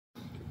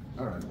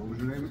All right, what was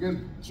your name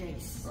again?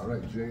 Jace. All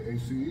right,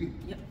 J-A-C-E?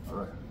 Yep. All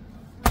right.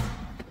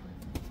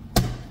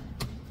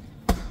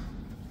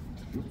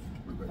 Oops,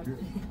 right back here.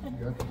 You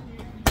got it.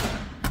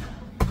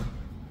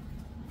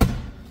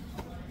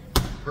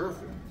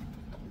 Perfect.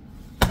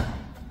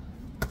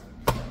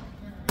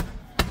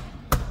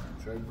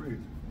 Try and breathe.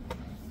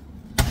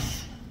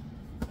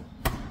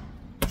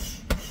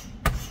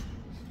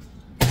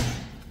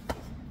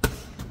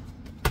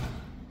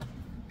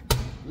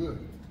 Good.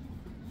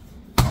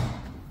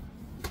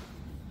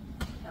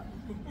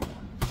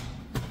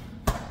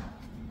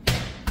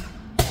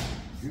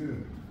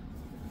 Good.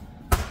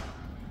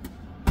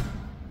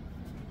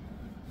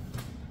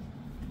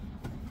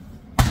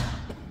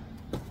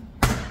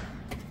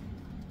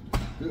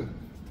 Good.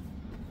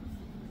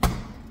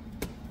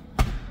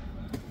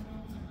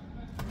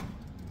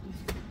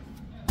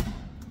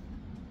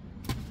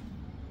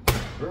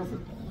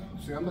 Perfect.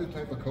 See, I'm the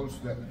type of coach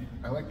that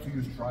I like to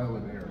use trial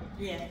and error.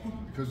 Yeah.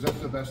 Because that's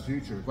the best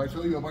teacher. If I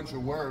tell you a bunch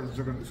of words, it's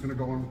going to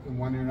go in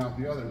one ear and out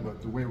the other.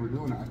 But the way we're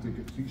doing it, I think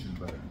it teaches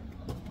better.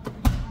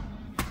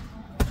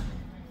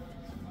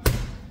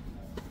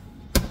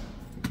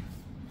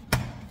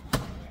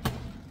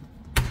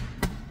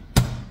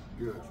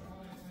 Good.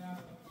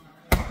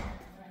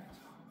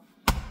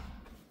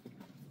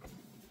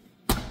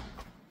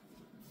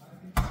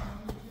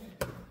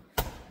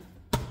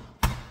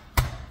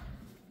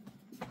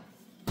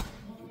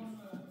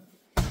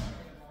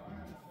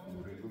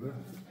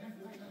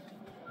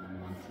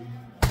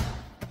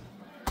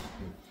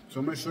 So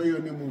I'm going to show you a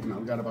new move now.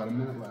 We've got about a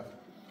minute left.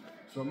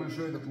 So I'm going to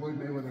show you the Floyd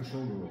Mayweather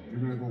shoulder roll. You're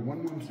going to go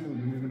 1, 1, 2,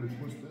 and then you're going to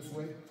twist this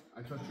way.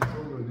 I touch your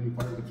shoulder, and then you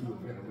fire the 2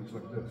 again. It looks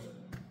like this.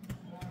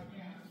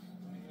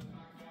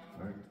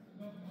 All right.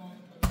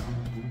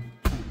 1,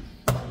 2,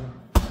 shoulder,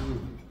 2.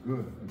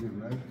 Good. Again,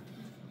 right?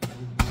 1,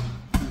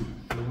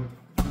 2, shoulder,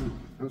 2.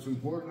 Now it's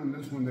important in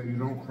this one that you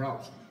don't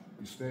crouch.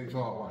 You stay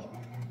tall. Watch. 1,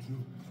 1,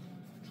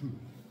 2,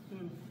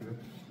 2. Okay.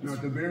 Now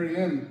at the very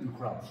end, you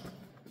crouch.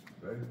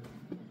 Right?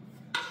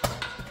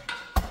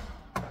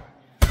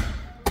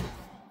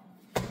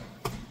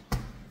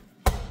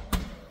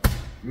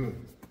 Good.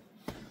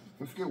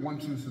 Let's get 1,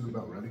 2 to the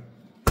belt. Ready?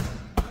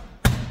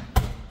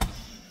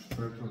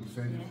 Straight for the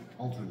same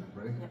alternate.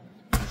 Ready? Yep.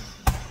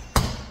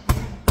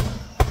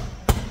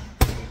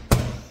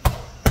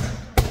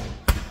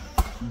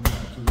 To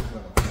the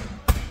belt.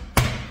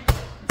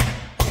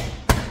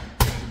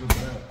 To the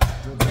belt.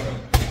 To the belt.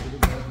 To the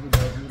belt. To the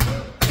belt. To the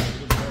belt.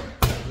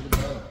 To the belt. To the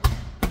belt.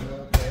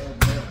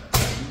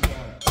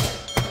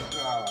 Good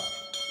job.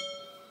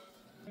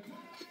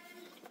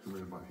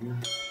 Right about here.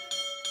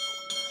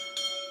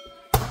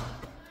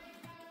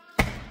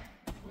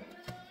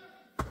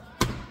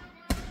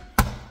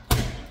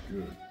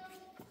 Good.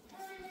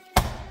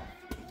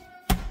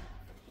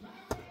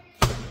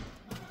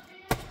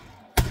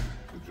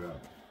 Good job.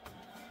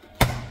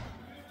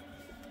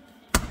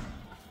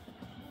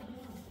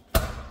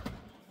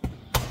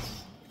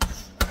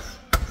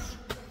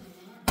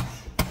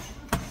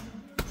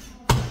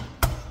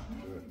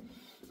 Good.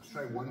 Let's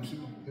try 1, 2,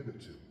 pivot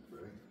 2.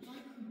 Ready? 1,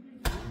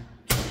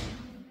 2,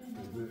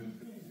 pivot,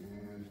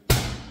 and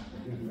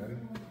again, ready?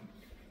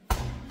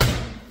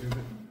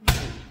 Pivot,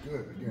 2.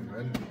 Good. Again,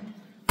 ready?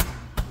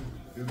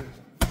 Pivot,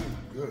 2.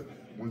 Good.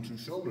 1, 2,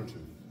 shoulder 2.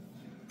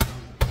 2,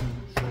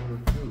 shoulder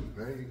 2.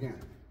 Ready? Again.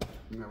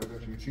 Now we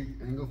got your cheek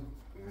angle.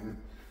 And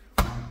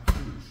 1, 2,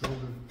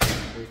 shoulder 2.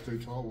 Stay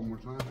tall one more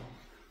time.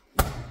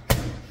 1, 2,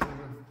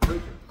 shoulder.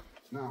 Perfect.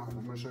 Now I'm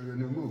going to show you a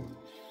new move.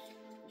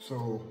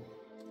 So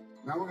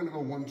now we're going to go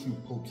 1, 2,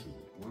 pull 2.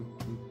 1,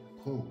 2,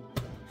 pull.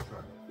 Let's try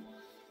it.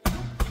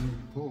 1, 2,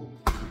 pull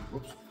 2.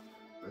 Whoops.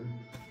 Ready?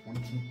 1,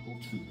 2, pull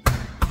 2. 2,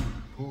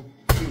 pull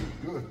 2.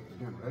 Good.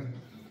 Again, ready?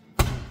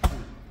 1, 2,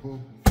 pull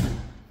 2.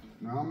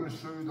 Now I'm going to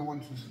show you the 1,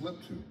 2, slip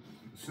 2.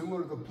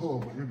 Similar to the pull,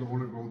 but you're going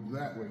to go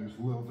that way just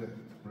a little bit.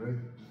 Ready?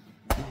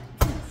 1,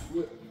 2,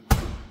 slip.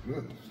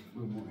 Good. A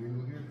little more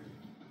angle here.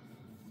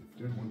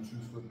 Good. 1, 2,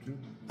 slip 2.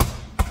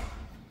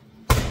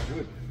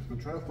 Good. Now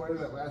try to fire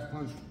that last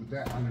punch with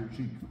that on your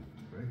cheek.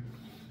 Ready?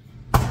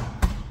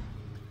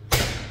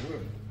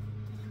 Good.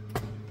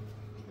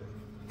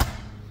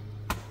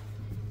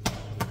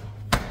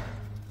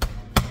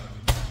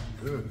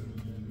 Good.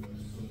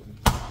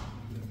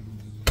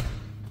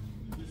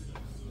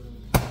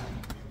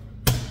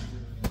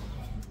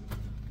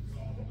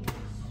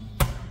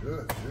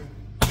 Good. See?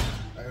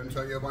 I didn't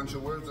tell you a bunch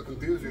of words that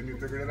confuse you, and you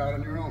figured it out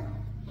on your own.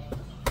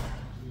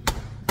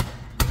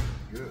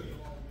 Good.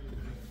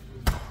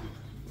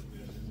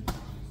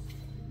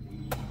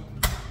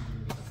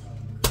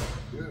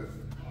 Good.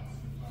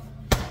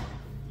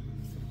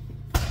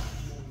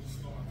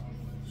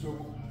 So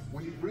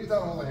when you breathe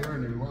out all the air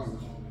in your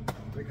lungs,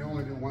 they can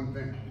only do one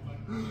thing.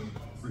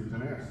 Breathe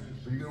in air.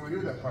 So you can only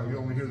hear that part. You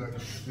only hear the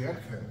exhale.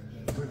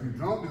 So if you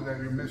don't do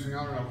that, you're missing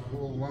out on a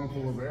full lung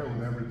full of air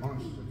with every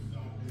punch.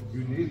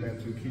 You need that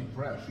to keep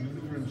fresh. Even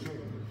if you're in shape,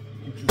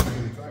 it keeps you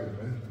staying excited,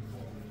 right?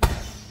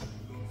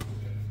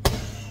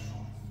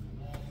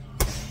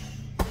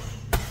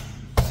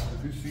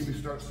 If you see me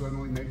start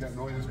suddenly make that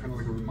noise, it's kind of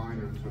like a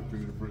reminder for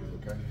you to breathe,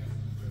 okay?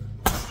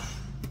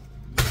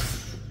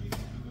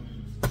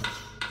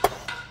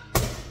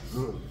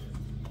 Good.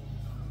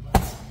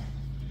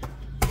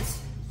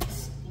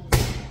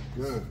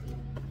 Good.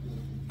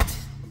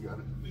 You got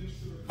it.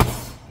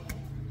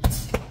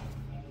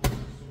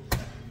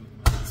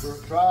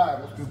 First try,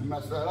 let's just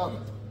mess that up.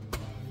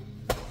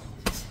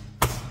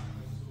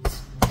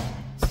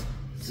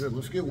 Good,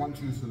 let's get 1, 2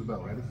 to the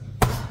bell, ready?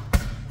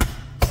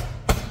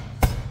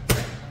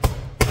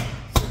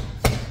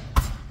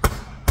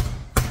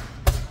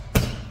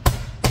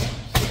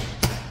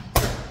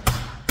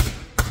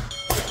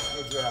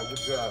 Good job, good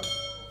job.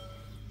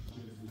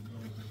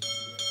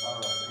 All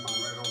right, come on,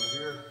 right over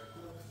here.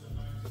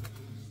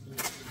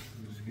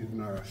 Just getting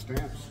our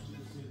stance.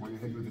 When you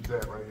hit me with the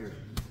jab right here.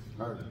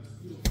 Harder.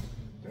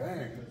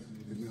 Dang,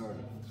 hit me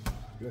harder.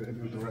 Good, hit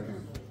me with the right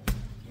hand.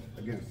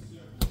 Again.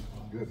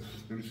 Good.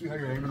 Now you see how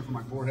you're aiming for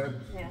my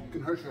forehead? Yeah. You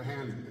can hurt your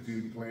hand if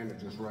you land it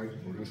just right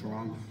or just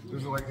wrong.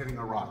 This is like hitting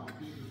a rock.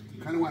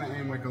 You kind of want to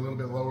aim like a little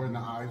bit lower in the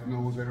eyes,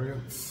 nose area.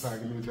 Sorry,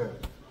 give me the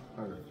jab.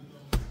 Harder.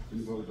 Give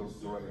me the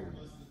right hand.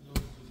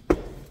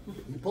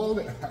 You pulled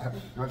it.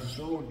 Now just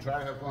show, try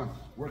to have fun.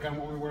 Work on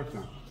what we worked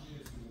on.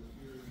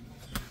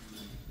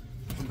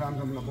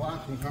 Sometimes I'm going to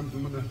block, sometimes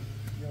I'm going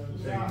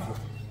to aim.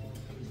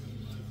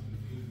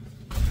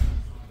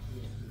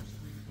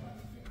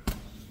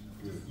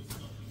 Good.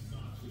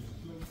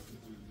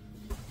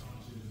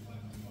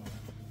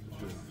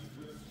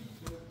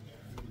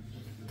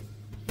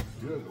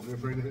 Good. Don't be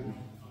afraid to hit me.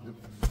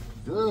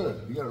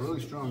 Good. You got a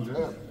really strong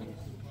jab.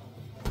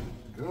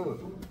 Good.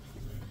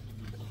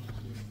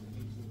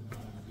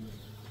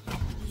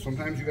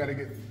 Sometimes you got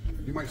to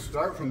you might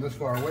start from this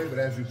far away, but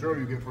as you throw,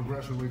 you get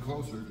progressively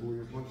closer to where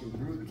you're punching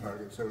through the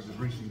target instead of just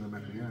reaching them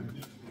at the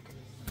end.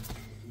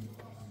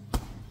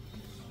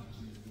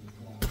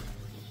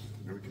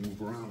 Now we can move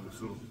around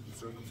this little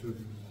circle too.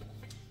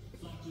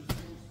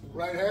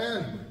 Right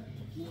hand.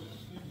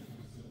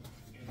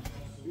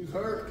 He's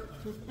hurt.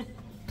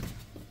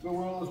 The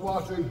world is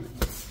watching.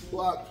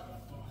 Blocked.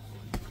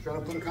 Try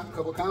to put a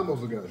couple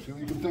combos together. See what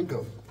you can think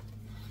of.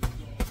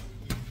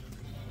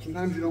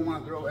 Sometimes you don't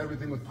want to throw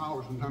everything with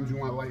power. Sometimes you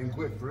want light and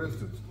quick. For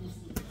instance,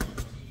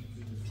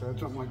 try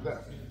something like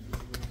that.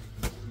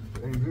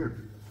 Aim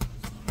here.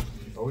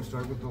 Always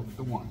start with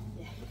the 1.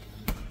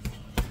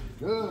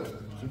 Good.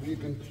 So you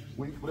can,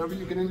 whatever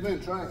you can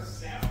invent, try it.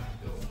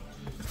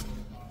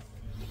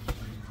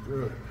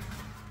 Good.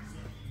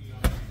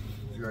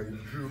 See how you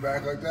drew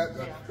back like that?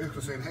 That's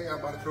basically saying, hey, I'm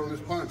about to throw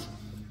this punch.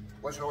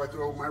 Watch how I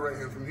throw my right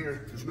hand from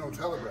here. There's no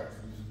telegraph.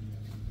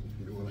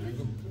 Do a little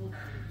angle.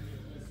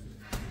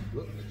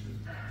 Look.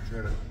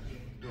 Try to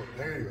do it.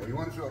 There you go. You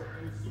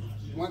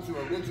want to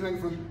originate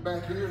from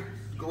back here,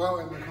 go out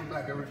and then come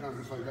back every time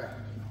just like that.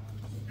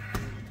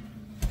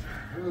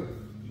 Good.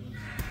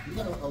 You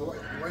got a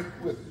light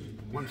whip.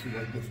 One, two,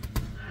 like this.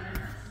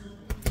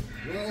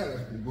 Yeah,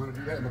 you want to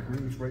do that, but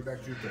bring this right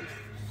back to your face.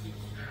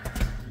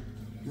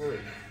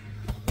 Good.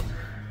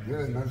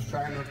 Good. Now just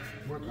trying to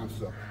work on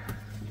stuff.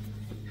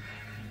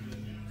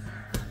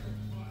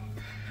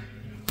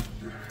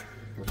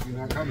 If you're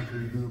not coming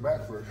till you do it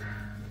back first.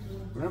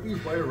 Whenever you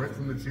fire right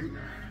from the cheek, you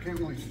can't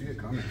really see it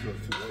coming until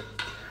it's too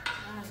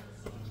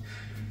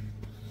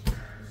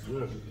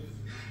late. Good.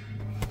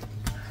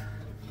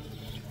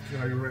 See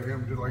how your right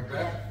hand did like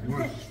that? You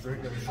want it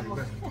straight back, straight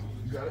back.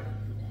 You got it?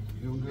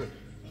 You're doing good.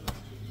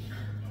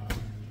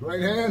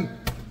 Right hand.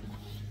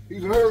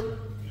 He's hurt.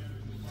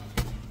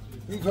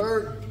 He's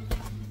hurt.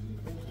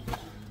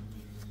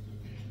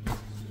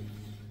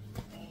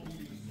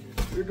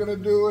 You're gonna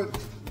do it.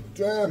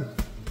 Jab.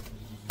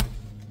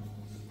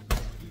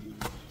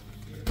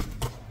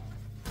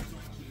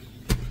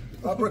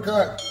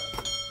 Uppercut.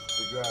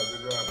 Good job,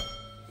 good job.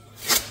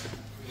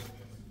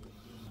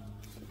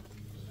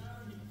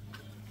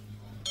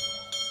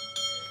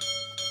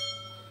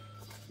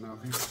 Now,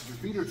 if your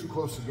feet are too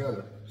close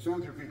together, stand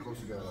with your feet close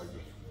together like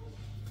this.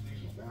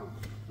 Down.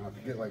 Now, if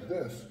you get like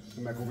this,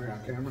 come back over here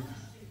on camera.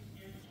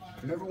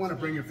 You never want to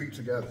bring your feet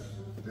together.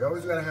 They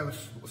always got to have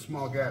a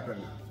small gap in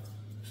there.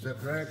 Step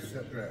drag,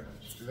 step drag.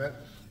 See that?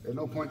 At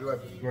no point do I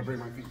bring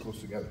my feet close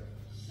together.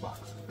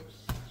 Box.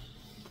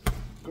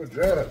 Good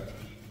job.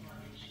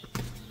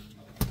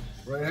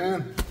 Right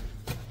hand.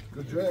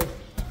 Good job.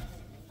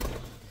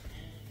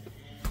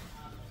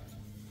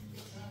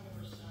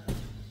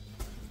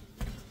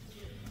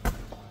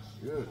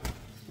 Good.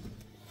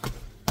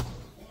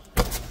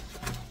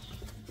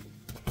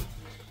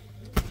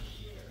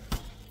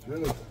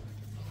 Good.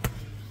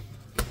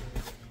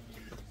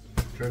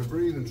 Try to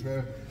breathe and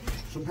try.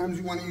 Sometimes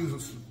you want to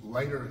use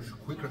lighter,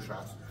 quicker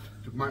shots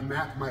to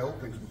map my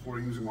openings before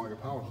using all your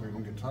power so you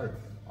don't get tired.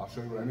 I'll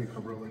show you what I mean.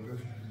 Cover it like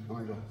this. I'm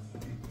going to go.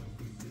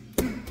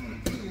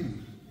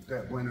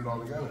 That blend it all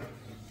together.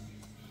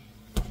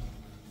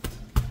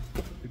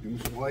 Give me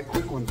some light,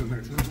 quick ones in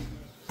there too.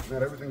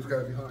 Not everything's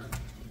got to be hard.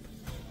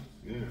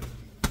 Yeah.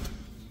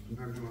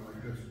 Sometimes you want it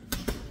like this.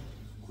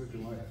 Quick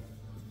and light.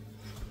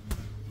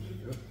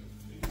 Yep.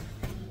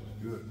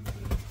 Good.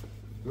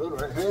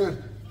 Good, right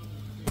hand.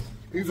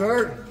 He's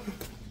hurt.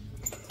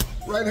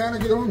 Right hand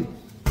again.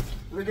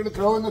 They're gonna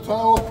throw in the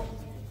towel.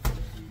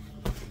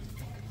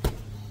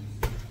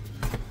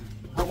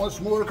 How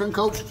much more can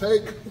coach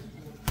take?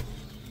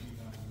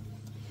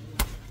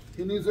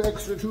 He needs the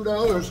extra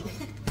 $2.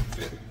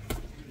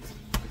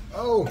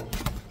 Oh.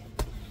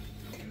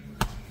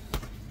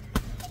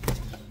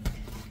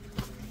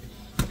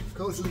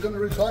 Coach is gonna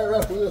retire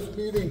after this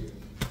meeting.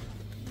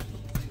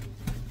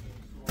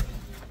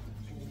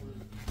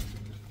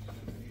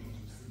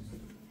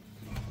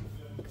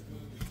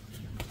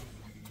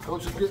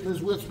 Coach is getting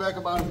his wits back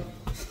about him.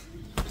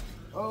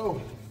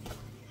 Oh.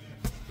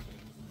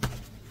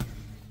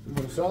 I'm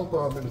going to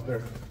southpaw a minute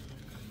there.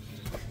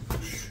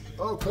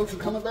 Oh, coach is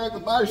coming back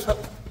with bicep.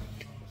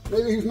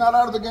 Maybe he's not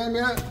out of the game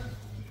yet.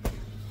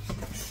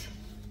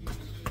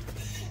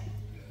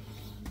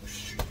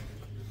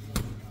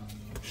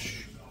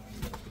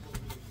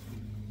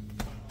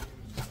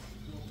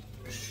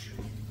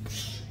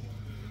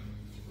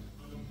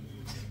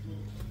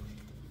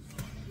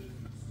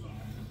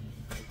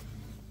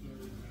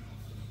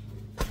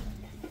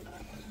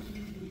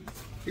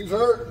 He's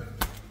hurt.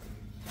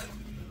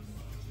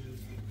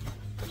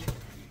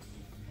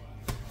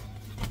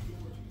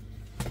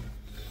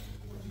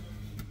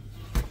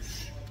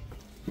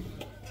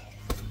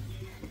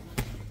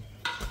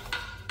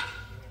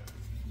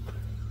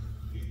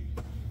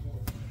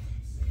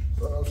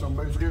 Oh,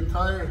 somebody's getting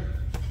tired.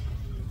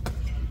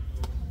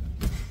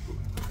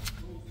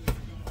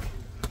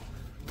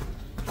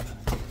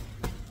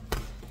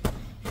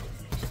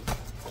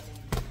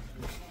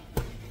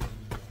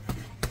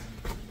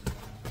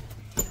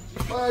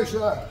 Bye,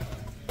 shot.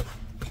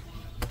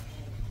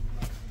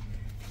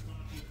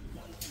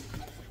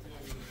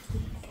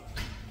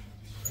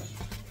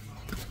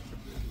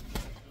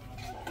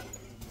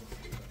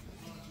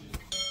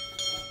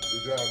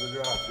 Good job, good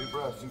job. Deep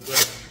breath, deep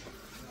breath.